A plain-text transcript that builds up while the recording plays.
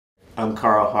I'm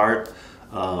Carl Hart.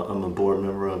 I'm a board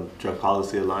member of Drug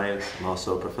Policy Alliance. I'm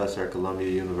also a professor at Columbia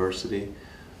University.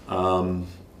 One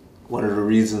of the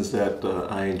reasons that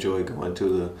I enjoy going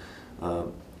to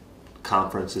the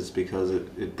conference is because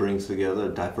it brings together a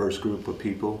diverse group of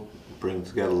people. It brings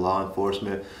together law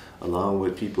enforcement along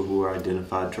with people who are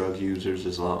identified drug users,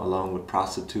 along with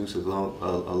prostitutes,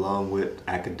 along with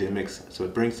academics. So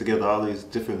it brings together all these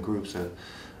different groups and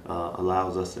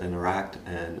allows us to interact,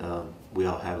 and we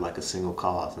all have like a single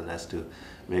cause, and that's to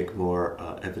make more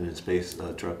evidence-based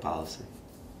drug policy.